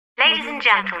Ladies and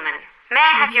gentlemen, may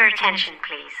I have your attention,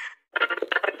 please?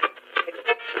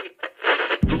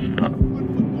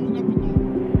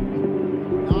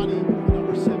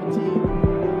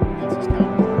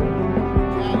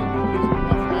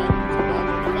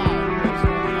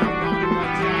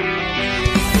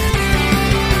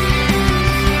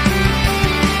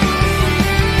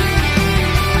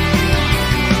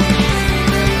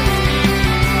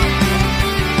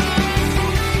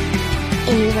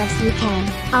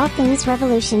 UK. All things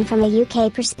Revolution from a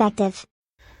UK perspective.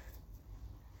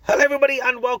 Hello everybody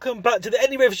and welcome back to the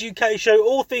NewRevs UK show,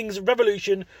 all things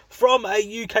Revolution from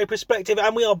a UK perspective,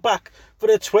 and we are back for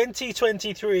the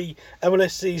 2023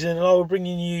 MLS season, and I will bring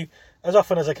you, as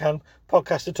often as I can,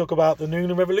 podcast to talk about the New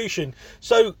England Revolution.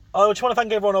 So I just want to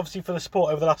thank everyone obviously for the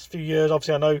support over the last few years.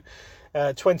 Obviously I know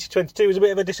 2022 was a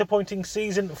bit of a disappointing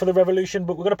season for the Revolution,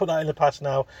 but we're going to put that in the past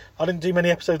now. I didn't do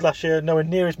many episodes last year, nowhere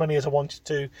near as many as I wanted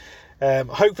to.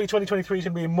 Hopefully 2023 is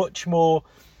going to be a much more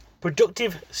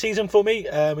productive season for me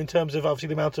in terms of obviously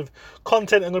the amount of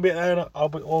content I'm going to be out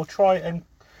there. I'll try and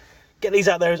get these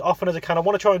out there as often as I can. I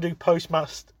want to try and do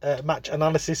post-match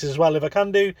analysis as well if I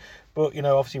can do, but you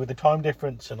know, obviously with the time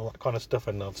difference and all that kind of stuff,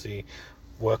 and obviously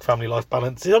work family life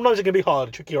balance, sometimes it can be hard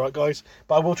and tricky, right guys,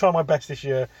 but I will try my best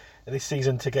this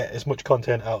season to get as much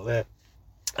content out there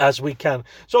as we can.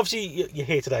 So obviously you're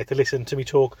here today to listen to me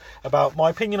talk about my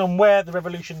opinion on where the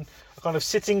Revolution are kind of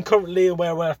sitting currently, and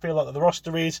where I feel like the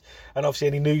roster is, and obviously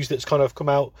any news that's kind of come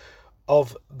out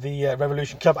of the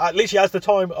Revolution Club, at least as the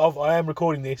time of I am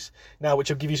recording this now, which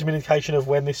will give you some indication of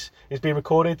when this is being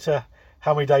recorded, to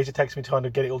how many days it takes me to kind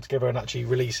of get it all together and actually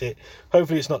release it.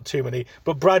 Hopefully it's not too many.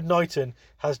 But Brad Knighton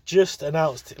has just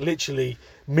announced, literally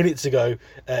minutes ago,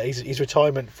 his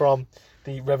retirement from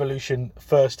the Revolution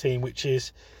first team, which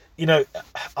is, you know,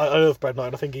 I love Brad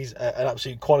Knighton. I think he's an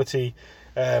absolute quality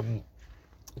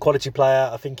player.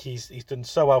 I think he's done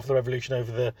so well for the Revolution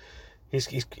over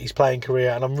his playing career,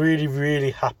 and I'm really,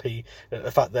 really happy at the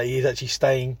fact that he is actually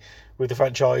staying with the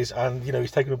franchise, and you know,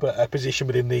 he's taken up a position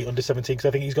within the under-17, because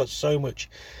I think he's got so much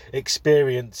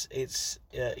experience. It's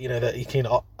you know, that he can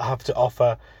have to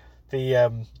offer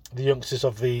the youngsters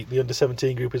of the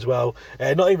under-17 group as well.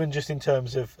 Not even just in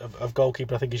terms of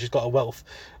goalkeeping. I think he's just got a wealth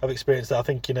of experience that I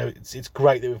think, you know, it's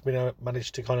great that we've been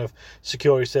managed to kind of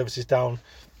secure his services down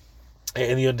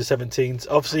in the under-17s.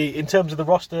 Obviously, in terms of the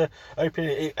roster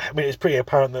opening, it's pretty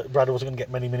apparent that Brad wasn't going to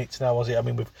get many minutes now, was it? I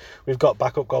mean, we've got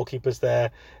backup goalkeepers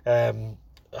there.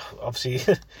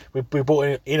 Obviously, we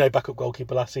brought in a backup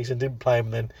goalkeeper last season, didn't play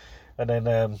him, and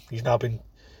then he's now been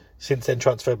since then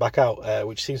transferred back out,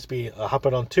 which seems to be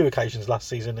happened on 2 occasions last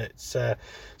season. It's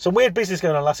some weird business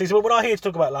going on last season, but we're not here to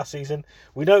talk about last season.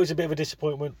 We know it was a bit of a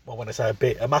disappointment. Well, when I say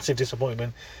a massive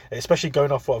disappointment, especially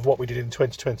going off of what we did in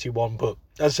 2021. But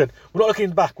as I said, we're not looking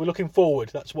back, we're looking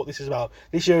forward. That's what this is about.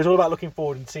 This year is all about looking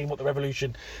forward and seeing what the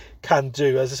Revolution can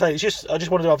do. As I say, I just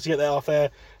wanted to obviously get that off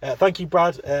air. Thank you,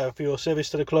 Brad, for your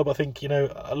service to the club. I think, you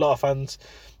know, a lot of fans,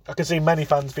 I can see many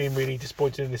fans being really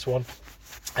disappointed in this one.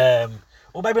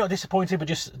 Or maybe not disappointed, but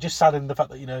just saddened the fact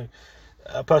that, you know,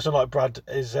 a person like Brad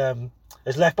has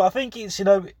left. But I think it's, you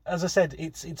know, as I said,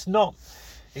 it's not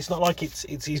like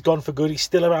he's gone for good. He's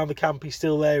still around the camp. He's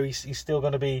still there. He's still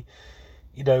going to be,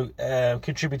 you know,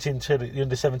 contributing to the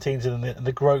under-17s and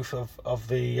the growth of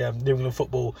the New England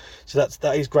football. So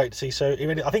that is great to see. So I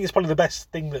think it's probably the best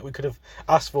thing that we could have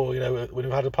asked for. You know, when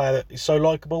we've had a player that is so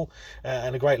likeable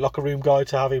and a great locker room guy,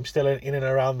 to have him still in and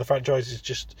around the franchise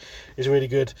is really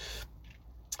good.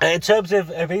 In terms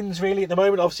of ins, really, at the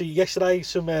moment, obviously yesterday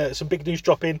some big news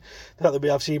dropping. The fact that we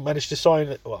obviously managed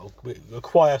to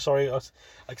acquire.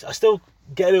 I still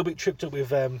get a little bit tripped up with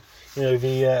you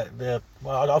know,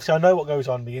 well, obviously I know what goes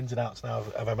on, the ins and outs now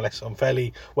of MLS. I'm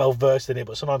fairly well versed in it,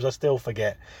 but sometimes I still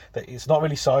forget that it's not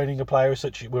really signing a player as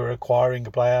such. We're acquiring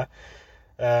a player.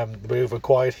 We've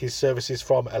acquired his services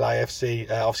from LAFC.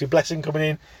 Obviously, Blessing coming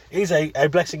in is a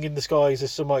blessing in disguise,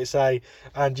 as some might say,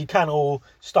 and you can all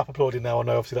stop applauding now. I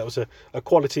know, obviously, that was a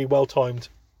quality, well-timed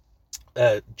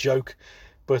joke,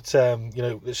 but you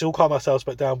know, let's all calm ourselves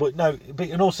back down. But no,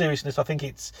 in all seriousness, I think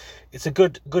it's a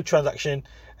good transaction.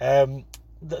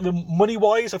 The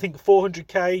money-wise, I think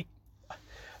 400k.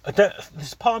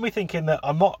 There's part of me thinking that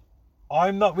I'm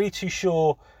not really too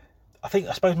sure. I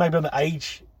suppose maybe on the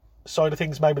age side of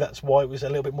things, maybe that's why it was a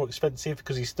little bit more expensive,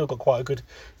 because he's still got quite a good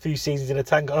few seasons in the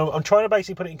tank. I'm trying to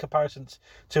basically put it in comparisons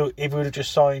to if we would have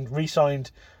just re-signed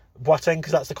Boateng,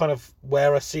 because that's the kind of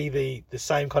where I see the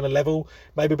same kind of level.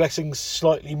 Maybe Blessing's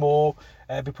slightly more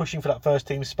be pushing for that first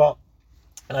team spot,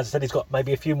 and as I said, he's got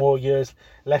maybe a few more years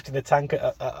left in the tank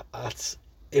at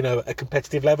a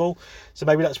competitive level. So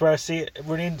maybe that's where I see it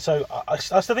running. So I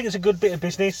still think it's a good bit of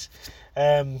business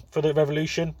for the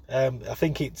Revolution. I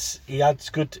think he adds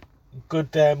good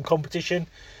competition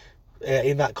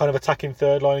in that kind of attacking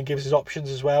third line and gives us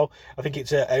options as well. I think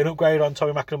it's an upgrade on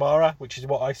Tommy McNamara, which is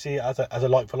what I see as a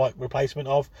like-for-like replacement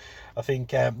of. I think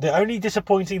the only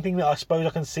disappointing thing that I suppose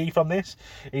I can see from this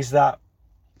is that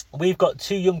we've got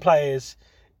two young players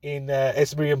in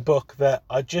Esbury and Buck that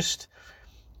are just...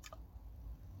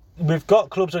 We've got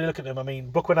clubs already looking at them. I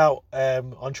mean, Buck went out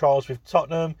on trials with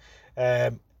Tottenham.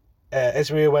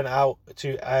 Esbury went out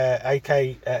to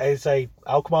Eze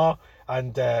Alkmaar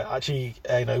and actually,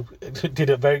 did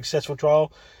a very successful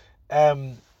trial.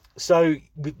 So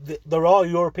there are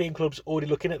European clubs already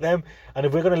looking at them, and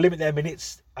if we're going to limit their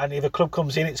minutes, and if a club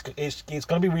comes in, it's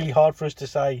going to be really hard for us to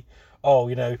say,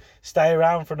 stay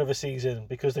around for another season,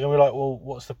 because they're going to be like, well,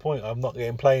 what's the point? I'm not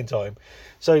getting playing time.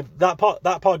 So that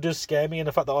part does scare me, and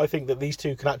the fact that I think that these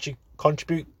two can actually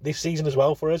contribute this season as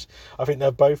well for us. I think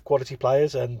they're both quality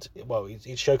players, and well,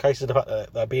 it showcases the fact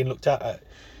that they're being looked at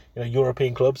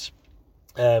European clubs.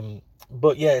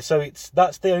 But yeah, so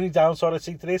that's the only downside I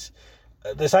see to this.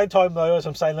 At the same time, though, as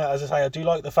I say, I do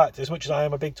like the fact, as much as I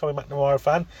am a big Tommy McNamara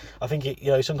fan, I think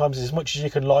sometimes as much as you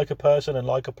can like a person and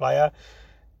like a player,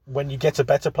 when you get a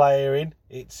better player in,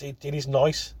 it is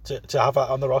nice to have that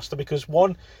on the roster, because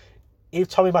one, if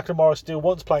Tommy McNamara still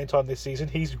wants playing time this season,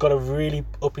 he's got to really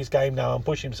up his game now and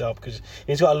push himself, because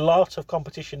he's got a lot of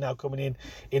competition now coming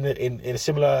in a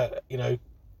similar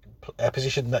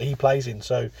position that he plays in.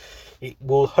 So it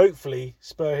will hopefully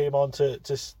spur him on to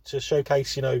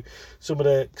showcase some of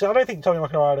the, because I don't think Tommy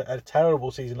McNamara had a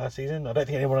terrible season last season. I don't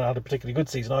think anyone had a particularly good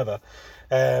season either.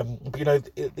 But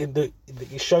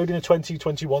it showed in the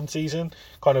 2021 season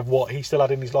kind of what he still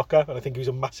had in his locker, and I think he was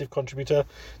a massive contributor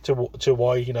to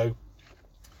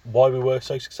why we were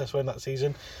so successful in that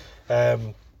season.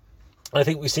 I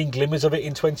think we've seen glimmers of it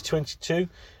in 2022.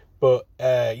 But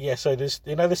so there's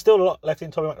still a lot left in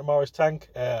Tommy McNamara's tank.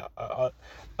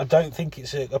 I don't think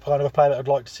it's a kind of a player that I'd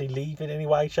like to see leave in any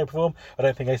way, shape or form. I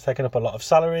don't think he's taken up a lot of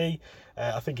salary.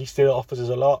 I think he still offers us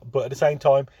a lot. But at the same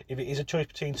time, if it is a choice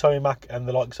between Tommy Mac and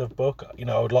the likes of Buck,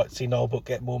 I would like to see Noel Buck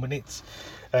get more minutes.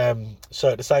 So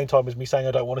at the same time as me saying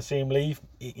I don't want to see him leave,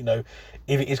 if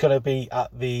it is going to be at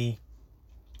the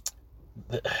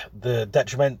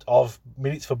detriment of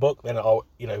minutes for Buck, then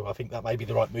I think that may be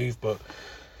the right move.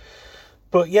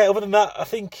 But yeah, other than that, I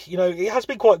think, it has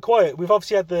been quite quiet. We've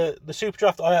obviously had the Super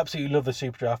Draft. I absolutely love the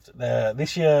Super Draft.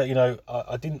 This year,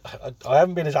 I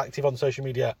haven't been as active on social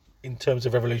media in terms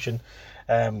of Revolution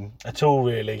at all,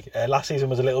 really. Last season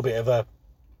was a little bit of a...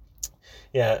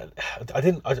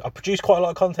 I produced quite a lot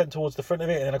of content towards the front of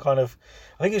it, and then I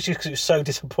think it's just because it was so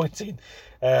disappointing.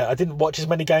 I didn't watch as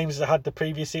many games as I had the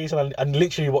previous season, and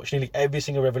literally watched nearly every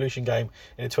single Revolution game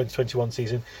in the 2021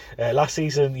 season. Last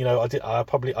season,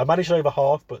 I managed over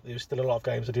half, but there was still a lot of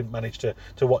games I didn't manage to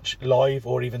watch live,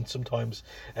 or even sometimes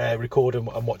record and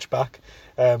watch back,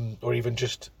 or even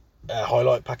just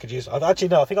highlight packages. I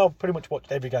think I've pretty much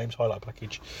watched every game's highlight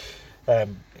package.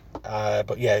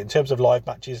 But yeah, in terms of live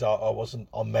matches, I wasn't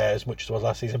on there as much as I was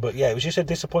last season. But yeah, it was just a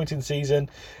disappointing season.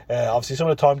 Obviously, some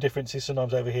of the time differences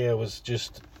sometimes over here was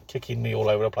just kicking me all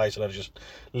over the place, and I just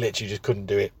literally couldn't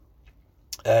do it.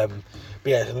 But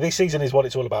yeah, this season is what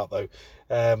it's all about, though.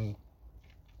 But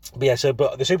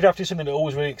the Super Draft is something that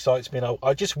always really excites me, and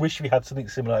I just wish we had something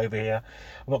similar over here.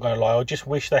 I'm not going to lie, I just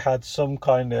wish they had some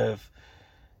kind of,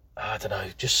 I don't know,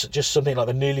 just something like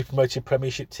the newly promoted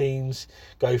Premiership teams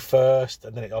go first,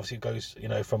 and then it obviously goes,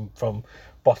 from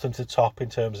bottom to top in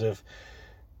terms of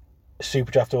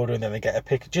Super Draft order, and then they get a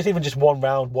pick. Just one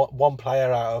round, one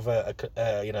player out of I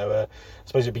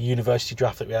suppose it'd be university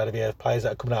draft that we had over here, players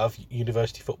that are coming out of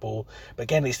university football. But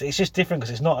again, it's just different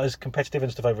because it's not as competitive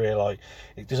and stuff over here. Like,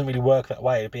 it doesn't really work that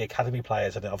way. It'd be academy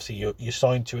players, and then obviously you're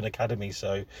signed to an academy.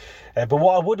 So, but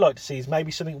what I would like to see is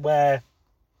maybe something where,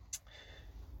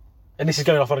 and this is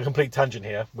going off on a complete tangent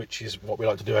here, which is what we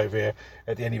like to do over here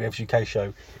at the NERevs UK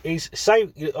show, is say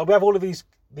we have all of these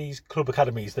club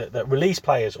academies that release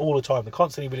players all the time. They're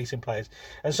constantly releasing players,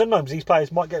 and sometimes these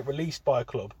players might get released by a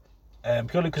club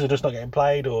purely because they're just not getting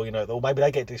played, or or maybe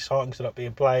they get disheartened because they're not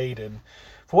being played, and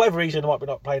for whatever reason they might be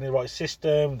not playing in the right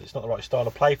system. It's not the right style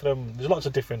of play for them. There's lots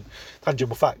of different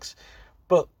tangible facts,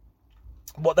 but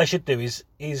what they should do is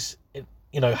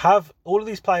have all of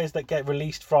these players that get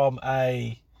released from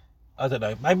I don't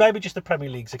know, maybe just the Premier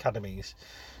League's academies.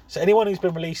 So anyone who's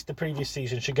been released the previous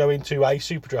season should go into a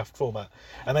Super Draft format,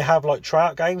 and they have like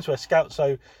tryout games where scouts.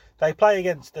 So they play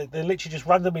against, they're literally just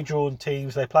randomly drawn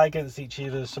teams. They play against each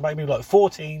other. So maybe like 4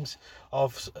 teams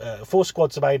of 4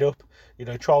 squads are made up. You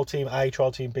know, trial team A,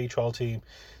 trial team B, trial team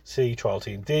C, trial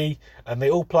team D, and they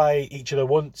all play each other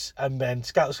once, and then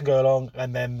scouts can go along,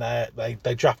 and then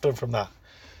they draft them from that.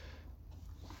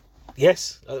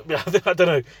 Yes, I don't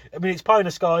know. I mean, it's pie in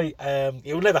the sky.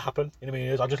 It will never happen in a million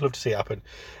years. I'd just love to see it happen.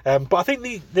 But I think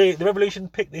the Revolution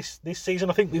pick this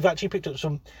season, I think we've actually picked up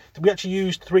some. We actually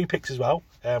used 3 picks as well,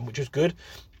 which was good.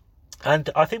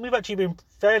 And I think we've actually been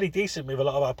fairly decent with a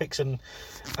lot of our picks, and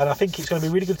I think it's going to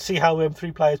be really good to see how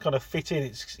 3 players kind of fit in.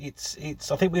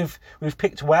 It's I think we've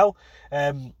picked well.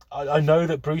 I know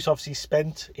that Bruce obviously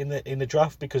spent in the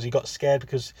draft because he got scared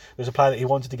because there was a player that he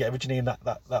wanted to get originally, and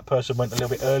that person went a little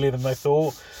bit earlier than they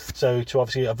thought. So to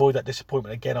obviously avoid that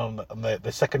disappointment again on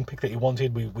the second pick that he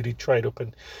wanted, we did trade up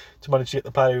and to manage to get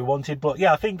the player we wanted. But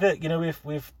yeah, I think that, you know,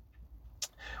 we've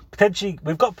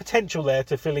got potential there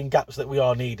to fill in gaps that we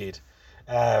are needed.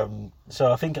 So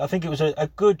I think it was a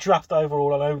good draft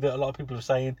overall. I know that a lot of people are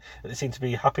saying that they seem to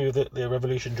be happy with the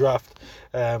Revolution draft.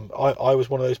 I was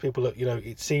one of those people that, you know,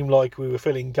 it seemed like we were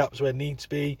filling gaps where needs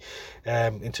be,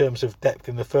 in terms of depth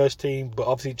in the first team, but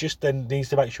obviously just then needs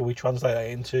to make sure we translate that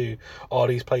into, are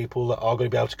these people that are going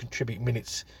to be able to contribute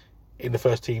minutes in the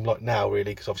first team like now,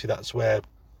 really, because obviously that's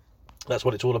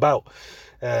what it's all about,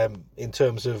 in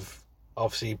terms of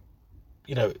obviously,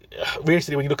 you know,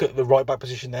 realistically when you look at the right back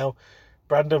position now,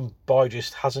 Brandon Boy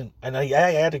just hasn't, and he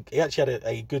actually had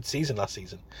a good season last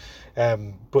season,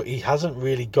 but he hasn't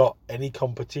really got any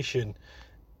competition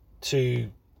to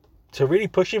really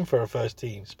push him for a first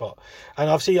team spot. And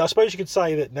obviously, I suppose you could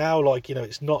say that now, like, you know,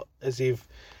 it's not as if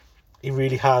he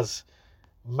really has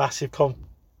massive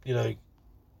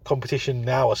competition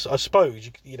now. I suppose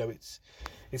you know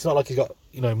it's not like he's got,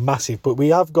 you know, massive, but we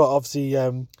have got obviously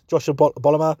Joshua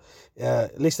Bolama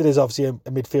listed as obviously a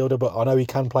midfielder, but I know he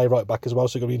can play right back as well,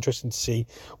 so it's going to be interesting to see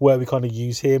where we kind of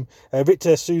use him.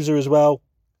 Victor Souza as well,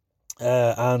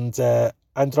 and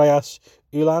Andreas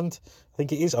Uland, I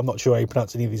think it is. I'm not sure how you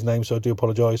pronounce any of these names, so I do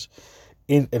apologise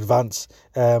in advance.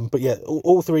 But yeah,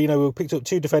 all 3, you know, we picked up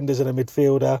 2 defenders and a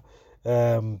midfielder,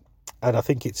 and I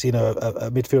think it's, you know, a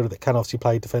midfielder that can obviously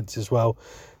play defence as well.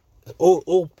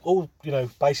 All you know,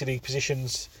 basically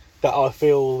positions that I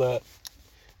feel that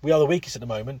we are the weakest at the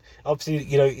moment. Obviously,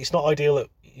 you know, it's not ideal that,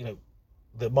 you know,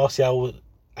 that Martial was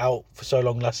out for so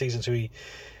long last season, so he,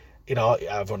 you know,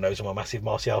 everyone knows I'm a massive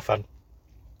Martial fan,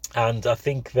 and I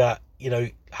think that, you know,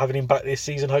 having him back this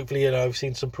season, hopefully, you know, I've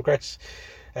seen some progress.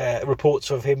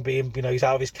 Reports of him being, you know, he's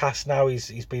out of his cast now,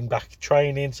 he's been back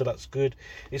training, so that's good.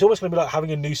 It's almost going to be like having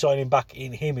a new signing back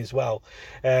in him as well.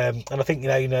 And I think,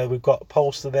 you know, we've got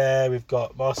Polster there, we've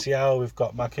got Martial, we've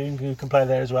got Macoun who can play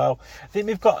there as well. I think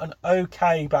we've got an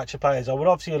okay batch of players. I would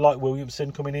obviously like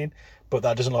Williamson coming in, but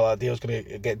that doesn't look like that deal's going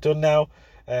to get done now.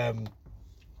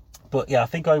 But yeah, I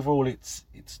think overall it's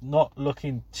not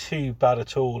looking too bad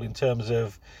at all in terms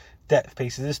of depth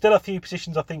pieces. There's still a few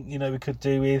positions I think, you know, we could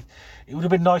do with. It would have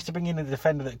been nice to bring in a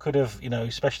defender that could have, you know,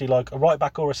 especially like a right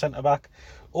back or a centre back,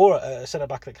 or a centre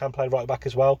back that can play right back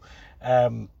as well.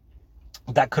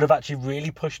 That could have actually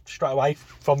really pushed straight away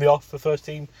from the off the first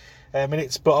team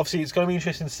minutes. But obviously, it's going to be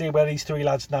interesting to see where these 3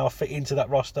 lads now fit into that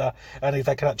roster, and if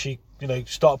they can actually, you know,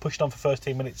 start pushing on for first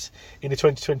team minutes in the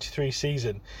 2023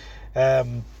 season.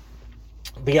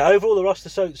 But yeah, overall the roster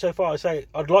so far, I say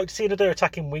I'd like to see another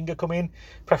attacking winger come in,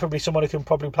 preferably someone who can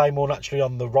probably play more naturally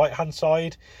on the right hand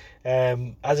side.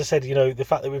 As I said, you know, the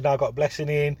fact that we've now got Blessing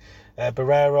in,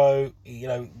 Barrero, you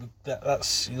know,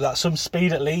 that's some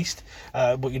speed at least.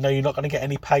 But you know, you're not going to get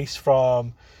any pace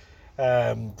from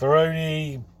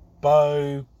Veroni,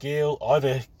 Bow, Gill,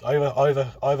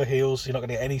 either heels. You're not going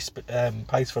to get any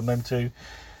pace from them two.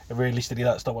 Realistically,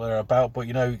 that's not what they're about. But,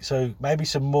 you know, so maybe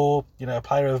some more, you know, a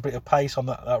player with a bit of pace on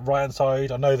that right hand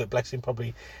side. I know that Blessing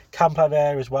probably can play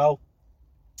there as well.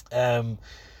 But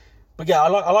yeah, I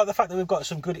like the fact that we've got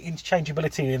some good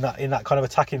interchangeability in that kind of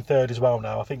attacking third as well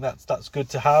now. I think that's good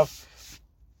to have.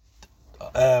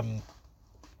 You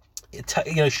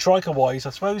know, striker wise,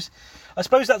 I suppose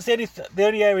that's the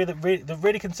only area that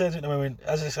really concerns me at the moment.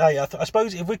 As I say, I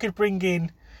suppose if we could bring in.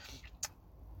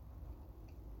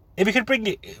 If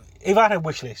I had a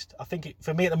wish list, I think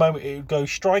for me at the moment it would go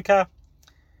striker,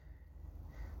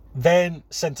 then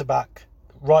centre back,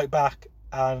 right back,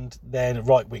 and then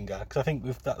right winger. Because I think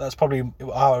that's probably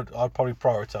how I'd probably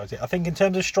prioritise it. I think in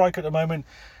terms of striker at the moment,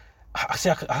 I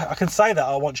can say that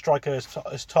I want striker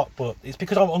as top, but it's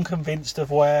because I'm unconvinced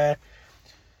of where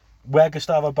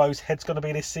Gustavo Bou's head's going to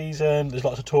be this season. There's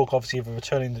lots of talk, obviously, of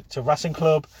returning to Racing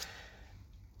Club.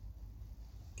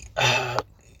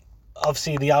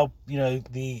 obviously I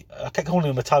kept calling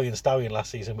him Italian Stallion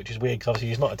last season, which is weird because obviously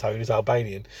he's not Italian, he's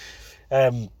Albanian.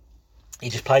 He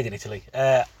just played in Italy.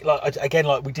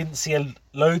 We didn't see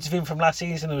loads of him from last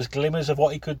season. There was glimmers of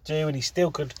what he could do, and he still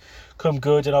could come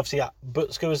good. And obviously,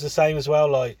 Butska was the same as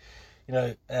well.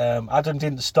 Adam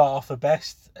didn't start off the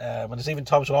best, and there's even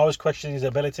times when I was questioning his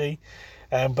ability.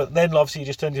 But then obviously he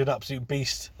just turned into an absolute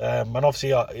beast. And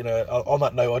obviously, on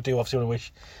that note, I do obviously want to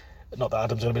wish. Not that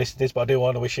Adam's going to be listening to this, but I do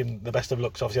want to wish him the best of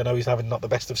luck. Obviously, I know he's having not the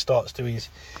best of starts to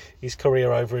his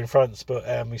career over in France, but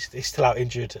he's still out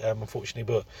injured, unfortunately.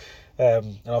 But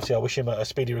and obviously, I wish him a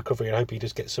speedy recovery and hope he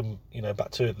does get some,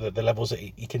 back to the levels that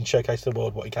he can showcase to the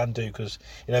world what he can do. Because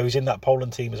he's in that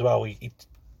Poland team as well. He's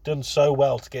done so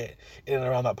well to get in and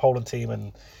around that Poland team,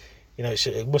 and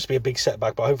it must be a big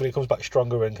setback. But hopefully, he comes back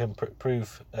stronger and can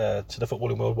prove to the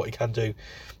footballing world what he can do.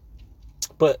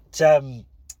 But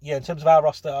in terms of our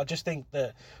roster, I just think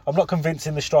that I'm not convinced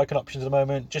in the striking options at the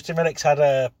moment. Justin Rennicks had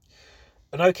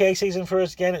an okay season for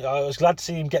us again. I was glad to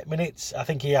see him get minutes. I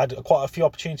think he had quite a few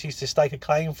opportunities to stake a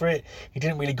claim for it. He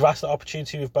didn't really grasp that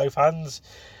opportunity with both hands.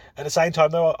 At the same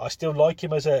time, though, I still like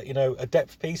him as a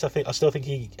depth piece. I still think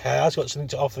he has got something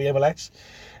to offer the MLS.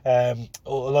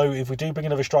 Although if we do bring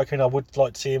another striker in, I would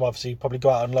like to see him obviously probably go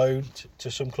out on loan to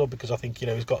some club, because I think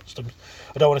he's got some.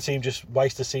 I don't want to see him just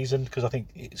waste the season, because I think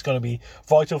it's going to be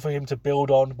vital for him to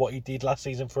build on what he did last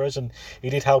season for us, and he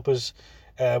did help us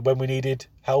when we needed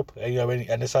help.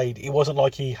 And I say it wasn't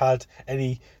like he had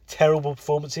any terrible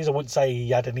performances. I wouldn't say he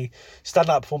had any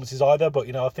standout performances either,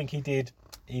 but I think he did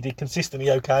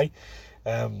consistently okay.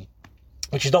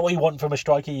 Which is not what you want from a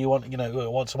striker. You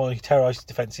want someone who terrorises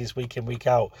defences week in, week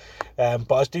out.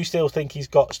 But I do still think he's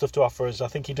got stuff to offer us. I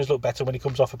think he does look better when he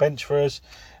comes off a bench for us.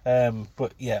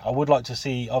 But yeah, I would like to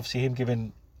see obviously him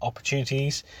given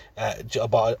opportunities.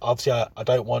 But obviously I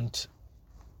don't want,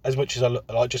 as much as I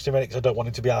like Justin Rennicks, I don't want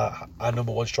him to be our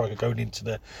number one striker going into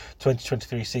the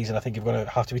 2023 season. I think we're going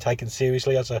to have to be taken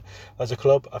seriously as a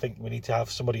club. I think we need to have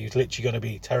somebody who's literally going to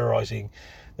be terrorising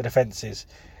the defences.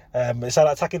 So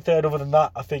that attacking third, other than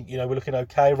that, I think we're looking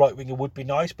okay. Right winger would be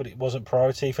nice, but it wasn't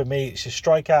priority for me. It's a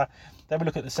striker. Then we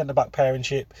look at the centre back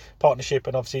partnership,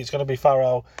 and obviously it's going to be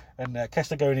Farrell and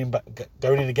Kessler going in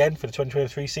again for the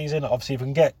 2023 season. Obviously, if we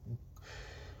can get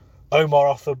Omar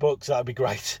off the books, that'd be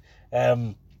great.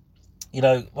 Moncur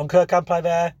can play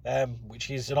there, which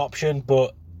is an option,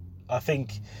 but I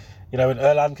think and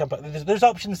Erland can play. There's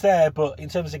options there, but in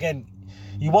terms, again,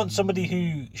 you want somebody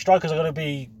who strikers are going to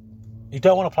be. You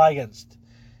don't want to play against.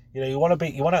 You want to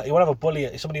have a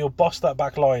bully, somebody who'll boss that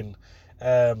back line.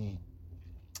 And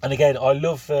again, I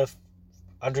love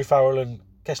Andrew Farrell and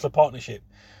Kessler partnership,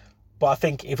 but I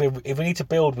think if we need to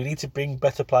build, we need to bring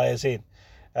better players in.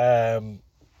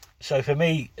 So for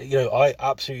me, I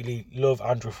absolutely love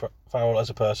Andrew Farrell as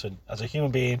a person, as a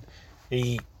human being.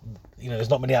 He, there's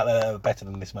not many out there that are better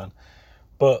than this man.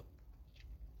 But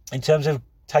in terms of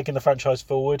taking the franchise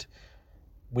forward,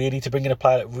 we need to bring in a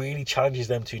player that really challenges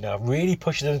them two now, really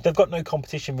pushes them. They've got no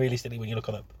competition realistically when you look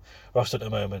on the roster at the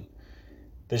moment.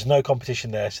 There's no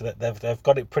competition there, so that they've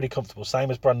got it pretty comfortable. Same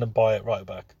as Brandon Bye at right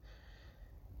back.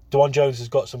 Dwan Jones has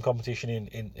got some competition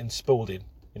in Spalding.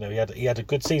 He had a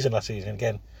good season last season.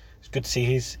 Again, it's good to see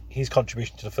his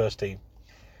contribution to the first team.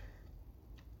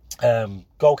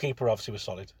 Goalkeeper obviously was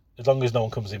solid. As long as no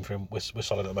one comes in for him, we're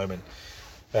solid at the moment.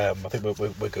 I think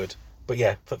we're good. But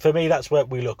yeah, for me, that's where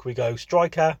we look. We go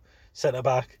striker, centre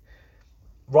back,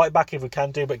 right back if we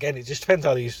can do. But again, it just depends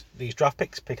how these draft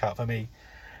picks pick out for me.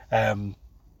 And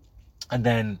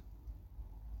then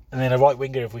a right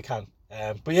winger if we can.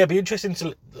 But yeah, it'd be interesting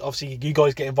to obviously you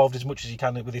guys get involved as much as you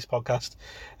can with this podcast.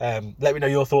 Let me know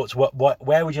your thoughts.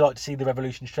 Where would you like to see the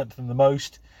Revolution strengthen the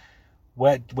most?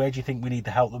 Where do you think we need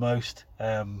the help the most?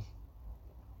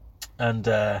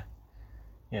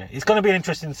 Yeah, it's going to be an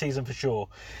interesting season for sure.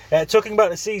 Talking about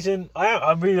the season,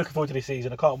 I'm really looking forward to this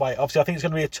season. I can't wait. Obviously, I think it's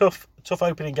going to be a tough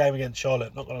opening game against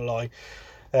Charlotte, not going to lie.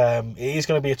 It is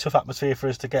going to be a tough atmosphere for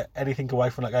us to get anything away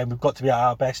from that game. We've got to be at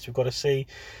our best. We've got to see.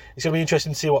 It's going to be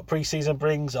interesting to see what pre-season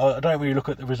brings. I don't really look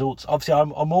at the results. Obviously, I'm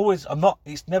not.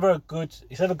 It's never good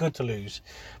to lose.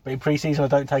 But in pre-season, I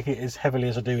don't take it as heavily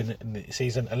as I do in the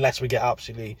season, unless we get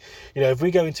absolutely. If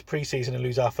we go into pre-season and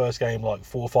lose our first game like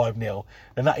 4 or 5-0,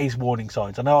 then that is warning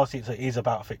signs. I know obviously it is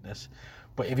about fitness,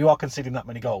 but if you are conceding that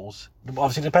many goals,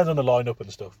 obviously it depends on the lineup and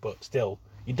stuff. But still,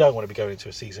 you don't want to be going into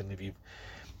a season if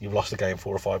you've lost the game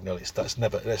 4 or 5-0. That's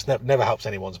never helps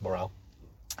anyone's morale.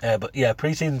 But yeah,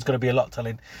 pre-season's going to be a lot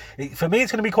telling. For me,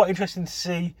 it's going to be quite interesting to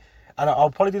see, and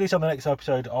I'll probably do this on the next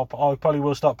episode. I probably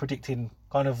will start predicting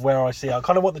kind of where I see. I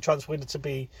kind of want the transfer window to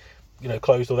be,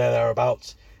 closed or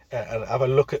thereabouts, and have a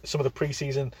look at some of the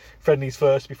pre-season friendlies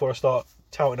first before I start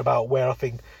touting about where I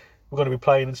think we're going to be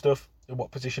playing and stuff, and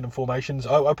what position and formations.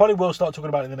 I probably will start talking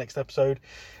about it in the next episode.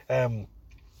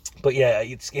 But yeah,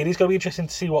 it is going to be interesting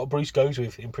to see what Bruce goes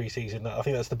with in pre-season. I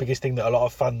think that's the biggest thing that a lot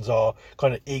of fans are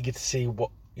kind of eager to see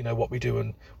what we do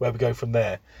and where we go from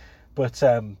there. But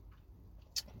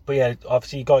yeah,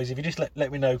 obviously, guys, if you just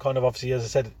let me know, kind of, obviously, as I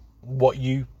said, what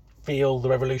you feel the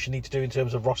Revolution need to do in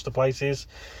terms of roster places.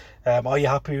 Are you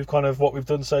happy with kind of what we've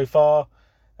done so far?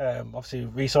 Obviously,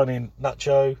 re-signing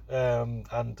Nacho,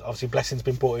 and obviously Blessing's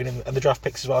been brought in, and the draft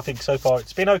picks as well. I think so far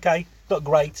it's been okay, not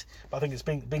great, but I think it's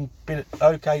been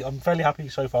okay. I'm fairly happy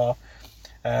so far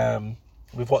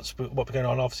with what's going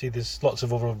on. Obviously, there's lots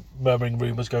of other murmuring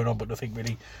rumours going on, but nothing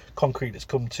really concrete that's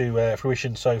come to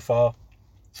fruition so far.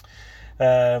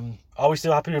 Are we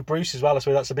still happy with Bruce as well? I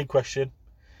suppose that's a big question.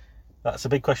 That's a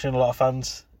big question. A lot of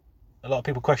fans, a lot of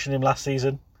people questioned him last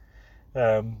season.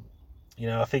 I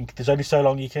think there's only so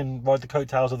long you can ride the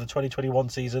coattails of the 2021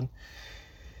 season.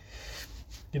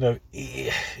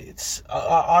 It's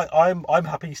I'm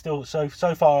happy still. So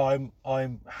far,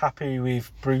 I'm happy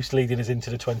with Bruce leading us into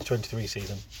the 2023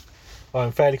 season.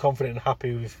 I'm fairly confident and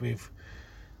happy with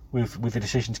the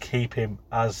decision to keep him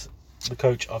as the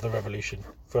coach of the Revolution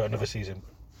for another season.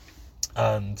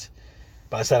 But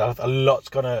I said a lot's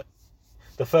gonna.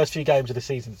 The first few games of the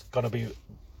season is gonna be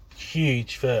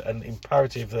huge for an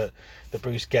imperative that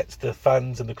Bruce gets the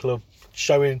fans and the club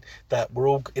showing that we're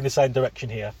all in the same direction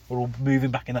here. We're all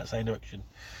moving back in that same direction,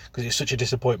 because it's such a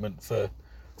disappointment from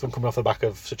coming off the back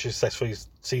of such a successful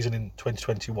season in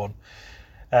 2021.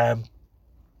 Other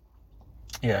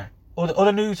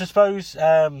news, I suppose.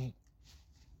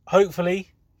 Hopefully,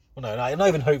 well, no, not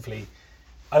even hopefully.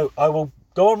 I will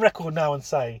go on record now and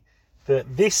say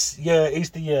that this year is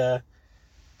the year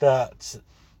that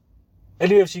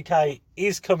LUFC UK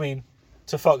is coming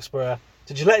to Foxborough,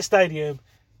 to Gillette Stadium,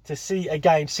 to see a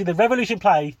game, to see the Revolution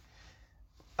play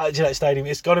at Gillette Stadium.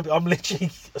 It's gonna be. I'm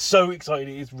literally so excited.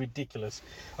 It is ridiculous.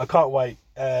 I can't wait.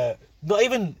 Not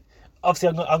even. Obviously,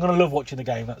 I'm going to love watching the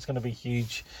game. That's going to be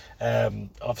huge.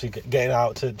 Obviously, getting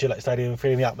out to Gillette Stadium,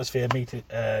 feeling the atmosphere, meeting,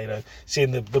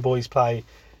 seeing the boys play,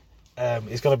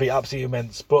 is going to be absolutely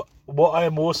immense. But what I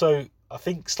am also, I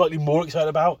think, slightly more excited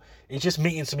about is just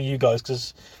meeting some of you guys,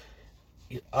 because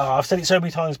I've said it so many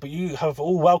times, but you have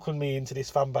all welcomed me into this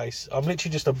fan base. I'm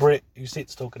literally just a Brit who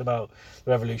sits talking about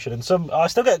the Revolution, and I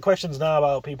still get questions now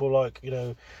about people like,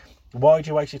 why do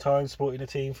you waste your time supporting a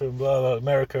team from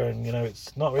America, and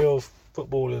it's not real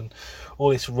football and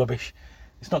all this rubbish.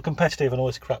 It's not competitive and all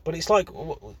this crap. But it's like,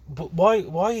 but why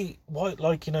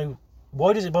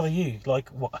why does it bother you? Like,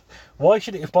 why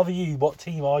should it bother you what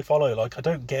team I follow? Like, I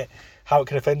don't get how it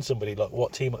can offend somebody. Like,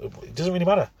 what team? It doesn't really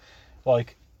matter.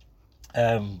 Like,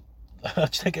 I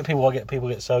just don't get people. I get people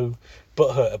get so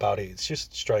butthurt about it. It's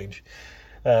just strange.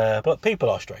 But people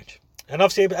are strange, and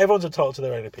obviously everyone's entitled to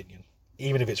their own opinion,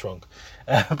 even if it's wrong.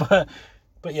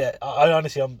 But yeah, I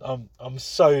honestly, I'm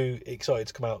so excited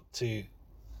to come out to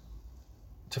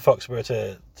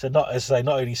Foxborough to not, as I say,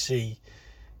 not only see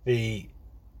the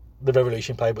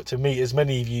Revolution play, but to meet as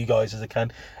many of you guys as I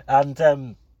can. And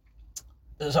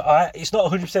it's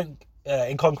not 100%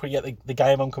 in concrete yet, the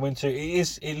game I'm coming to.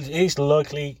 It is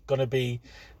likely going to be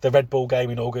the Red Bull game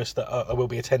in August that I will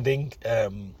be attending,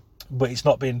 but it's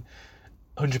not been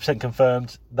 100%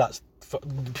 confirmed. That's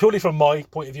purely from my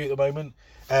point of view at the moment.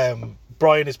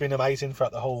 Brian has been amazing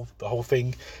throughout the whole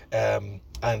thing,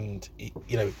 and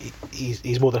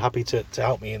he's more than happy to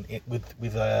help me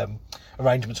with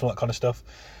arrangements and all that kind of stuff.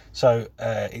 So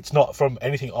it's not from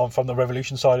anything from the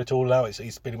Revolution side at all now.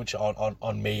 It's pretty much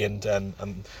on me, and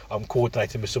I'm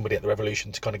coordinating with somebody at the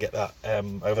Revolution to kind of get that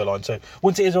over the line. So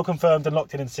once it is all confirmed and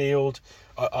locked in and sealed,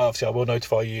 obviously I will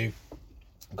notify you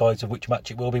guys of which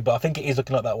match it will be, but I think it is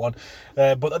looking like that one.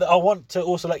 But I want to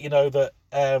also let you know that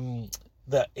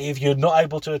that if you're not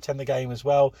able to attend the game as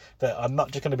well, that I'm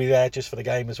not just going to be there just for the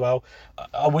game as well.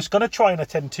 I was going to try and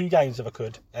attend 2 games if I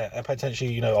could, and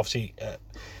potentially, obviously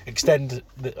extend.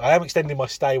 I am extending my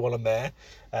stay while I'm there.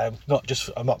 I'm not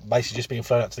basically just being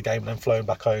flown out to the game and then flown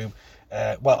back home.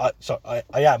 I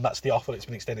am. That's the offer that's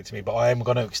been extended to me, but I am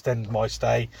going to extend my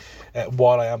stay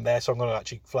while I am there. So I'm going to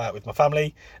actually fly out with my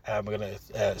family. We're going to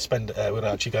we're going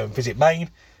to actually go and visit Maine,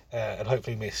 and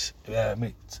hopefully meet.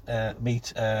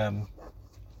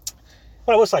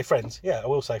 Well, I will say friends. Yeah, I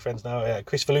will say friends now.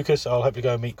 Chris Valukas. I'll hopefully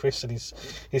go and meet Chris and his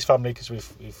family, because we've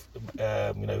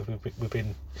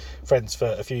been friends for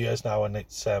a few years now, and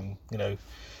it's I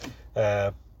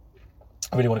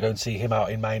really want to go and see him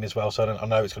out in Maine as well. So I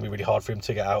know it's going to be really hard for him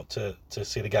to get out to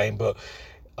see the game, but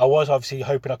I was obviously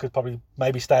hoping I could probably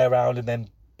maybe stay around and then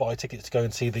buy tickets to go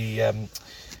and see the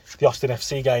Austin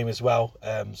FC game as well.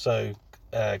 So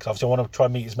because obviously I want to try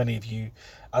and meet as many of you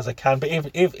as I can. But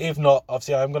if not,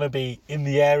 obviously I'm going to be in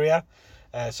the area.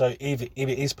 So if it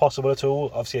is possible at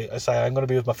all, obviously I say I'm going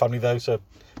to be with my family though. So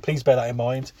please bear that in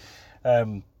mind.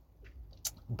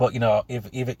 But if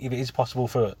it is possible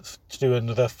to do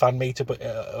another fan meetup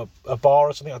at a bar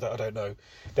or something, I don't know.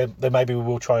 Then maybe we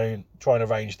will try and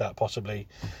arrange that possibly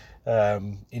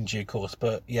in due course.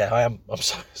 But yeah, I'm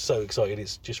so excited.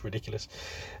 It's just ridiculous.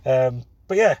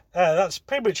 But yeah, that's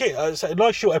pretty much it. It's a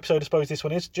nice short episode, I suppose this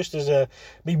one is, just as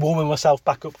me warming myself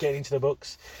back up, getting into the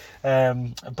books.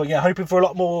 But yeah, hoping for a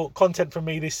lot more content from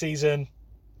me this season,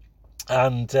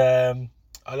 and I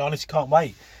honestly can't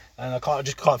wait. And I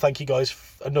just can't thank you guys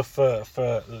enough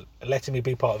for letting me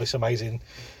be part of this amazing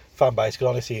fan base, because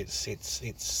honestly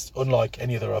it's unlike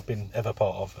any other I've been ever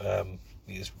part of.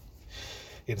 It's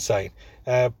insane.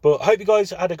 But I hope you guys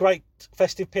had a great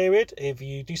festive period. If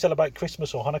you do celebrate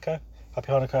Christmas or Hanukkah,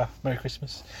 happy Hanukkah, Merry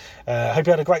Christmas. I hope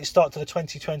you had a great start to the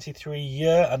 2023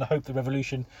 year, and I hope the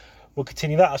revolution will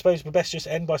continue that. I suppose we best just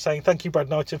end by saying thank you, Brad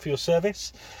Knighton, for your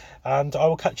service, and I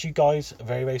will catch you guys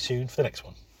very, very soon for the next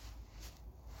one.